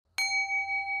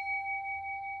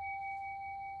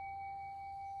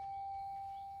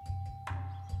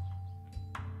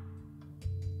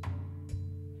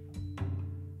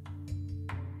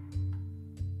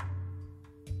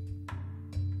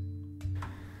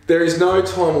There is no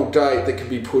time or date that can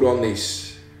be put on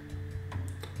this.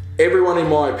 Everyone, in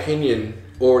my opinion,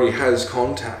 already has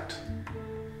contact.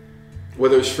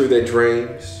 Whether it's through their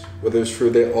dreams, whether it's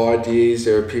through their ideas,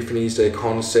 their epiphanies, their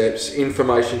concepts,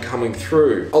 information coming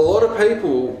through. A lot of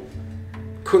people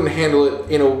couldn't handle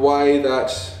it in a way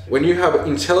that when you have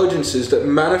intelligences that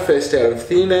manifest out of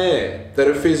thin air, that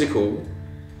are physical,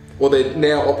 or they're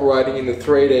now operating in the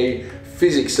 3D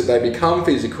physics that they become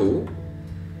physical.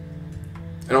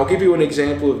 And I'll give you an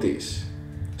example of this.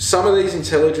 Some of these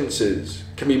intelligences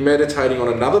can be meditating on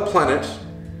another planet,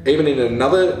 even in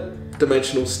another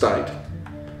dimensional state.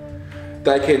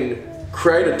 They can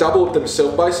create a double of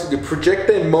themselves, basically project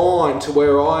their mind to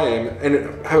where I am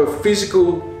and have a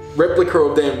physical replica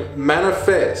of them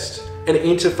manifest and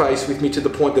interface with me to the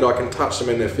point that I can touch them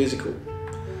and they're physical.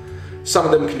 Some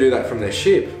of them can do that from their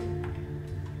ship.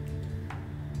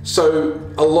 So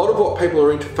a lot of what people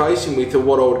are interfacing with are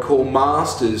what I would call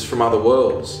masters from other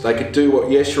worlds. They could do what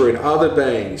Yeshua and other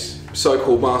beings,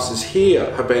 so-called masters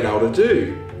here, have been able to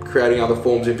do, creating other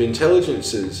forms of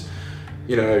intelligences,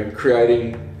 you know,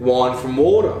 creating wine from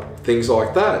water, things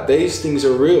like that. These things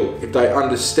are real if they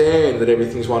understand that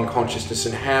everything's one consciousness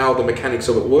and how the mechanics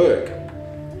of it work.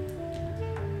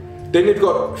 Then you've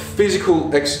got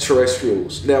physical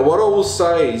extraterrestrials. Now what I will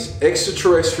say is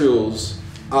extraterrestrials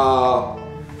are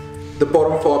the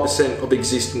bottom 5% of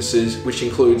existences, which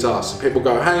includes us. And people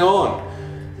go, hang on,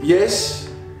 yes,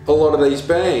 a lot of these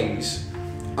beings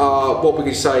are what we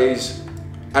could say is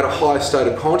at a higher state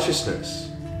of consciousness,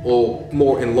 or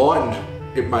more enlightened,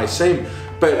 it may seem,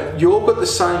 but you've got the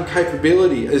same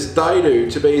capability as they do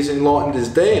to be as enlightened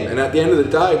as them. And at the end of the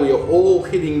day, we are all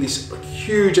hitting this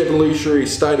huge evolutionary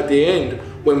state at the end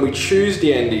when we choose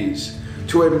the end is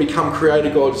to even become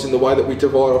creator gods in the way that we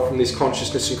divide off from this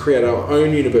consciousness and create our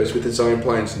own universe with its own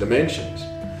planes and dimensions.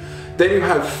 Then you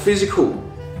have physical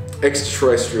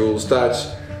extraterrestrials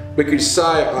that we could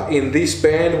say are in this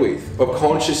bandwidth of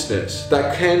consciousness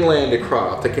that can land a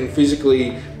craft, that can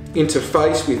physically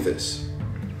interface with us.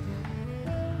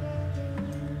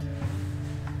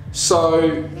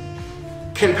 So,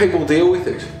 can people deal with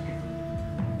it?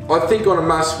 I think on a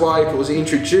mass way, if it was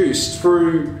introduced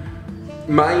through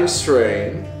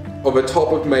mainstream of a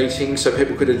topic meeting so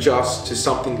people could adjust to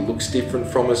something that looks different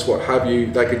from us, what have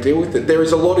you, they could deal with it. There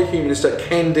is a lot of humans that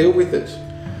can deal with it.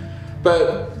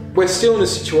 But we're still in a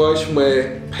situation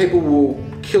where people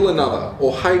will kill another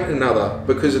or hate another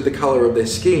because of the colour of their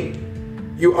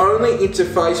skin. You only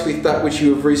interface with that which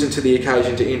you have risen to the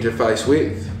occasion to interface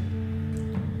with.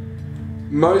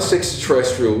 Most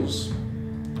extraterrestrials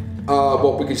are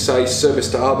what we could say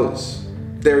service to others.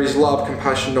 There is love,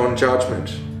 compassion,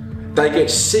 non-judgment. They get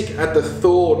sick at the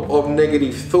thought of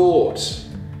negative thoughts.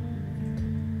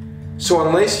 So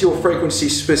unless you're frequency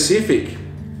specific,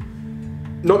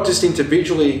 not just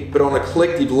individually, but on a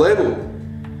collective level,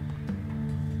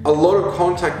 a lot of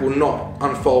contact will not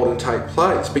unfold and take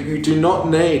place. But you do not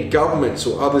need governments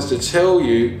or others to tell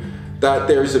you that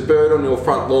there is a bird on your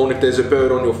front lawn if there's a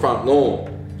bird on your front lawn.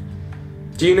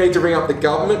 Do you need to ring up the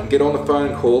government, get on the phone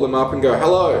and call them up and go,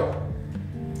 hello,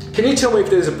 can you tell me if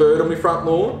there's a bird on my front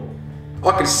lawn?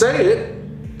 I can see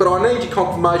it, but I need your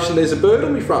confirmation there's a bird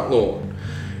on my front lawn.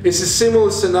 It's a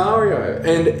similar scenario,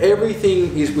 and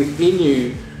everything is within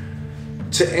you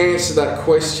to answer that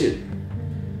question.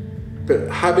 But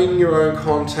having your own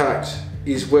contact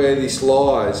is where this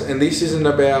lies, and this isn't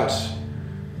about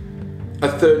a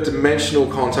third dimensional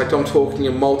contact. I'm talking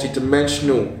a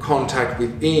multi-dimensional contact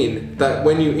within, that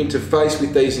when you interface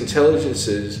with these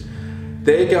intelligences,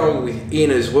 they're going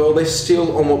within as well. They're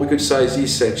still on what we could say is the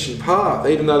ascension path,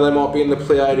 even though they might be in the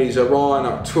Pleiades, Orion,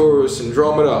 Arcturus,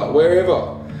 Andromeda,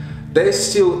 wherever. They're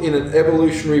still in an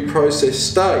evolutionary process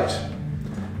state,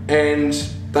 and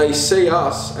they see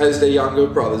us as their younger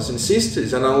brothers and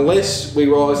sisters. And unless we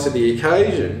rise to the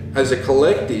occasion as a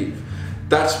collective,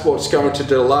 that's what's going to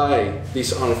delay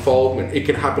this unfoldment. It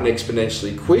can happen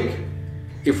exponentially quick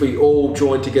if we all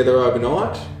join together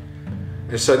overnight.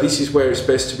 And so this is where it's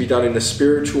best to be done in a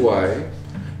spiritual way,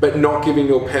 but not giving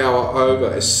your power over.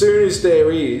 As soon as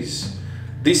there is,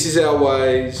 this is our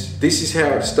ways, this is how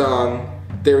it's done,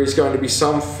 there is going to be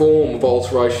some form of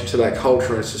alteration to that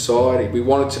culture and society. We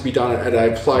want it to be done at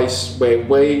a place where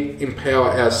we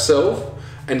empower ourselves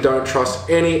and don't trust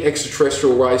any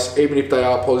extraterrestrial race, even if they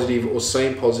are positive or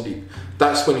seem positive.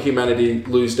 That's when humanity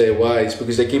lose their ways,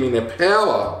 because they're giving their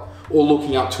power or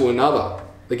looking up to another.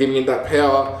 They're giving that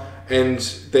power and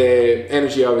their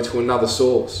energy over to another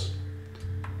source.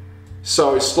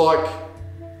 So it's like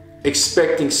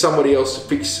expecting somebody else to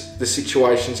fix the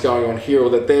situations going on here, or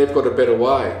that they've got a better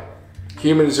way.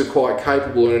 Humans are quite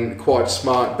capable and quite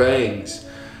smart beings,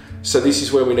 So this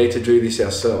is where we need to do this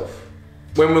ourselves.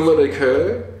 When will it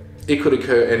occur? It could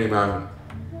occur any moment.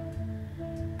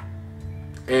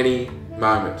 Any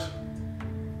moment.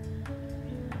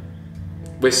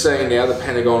 We're seeing now the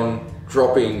Pentagon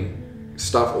dropping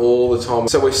stuff all the time.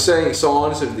 So we're seeing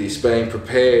signs of this being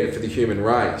prepared for the human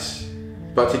race.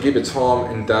 But to give a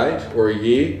time and date or a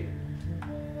year,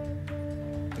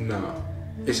 no.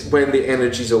 It's when the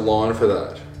energies align for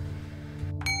that.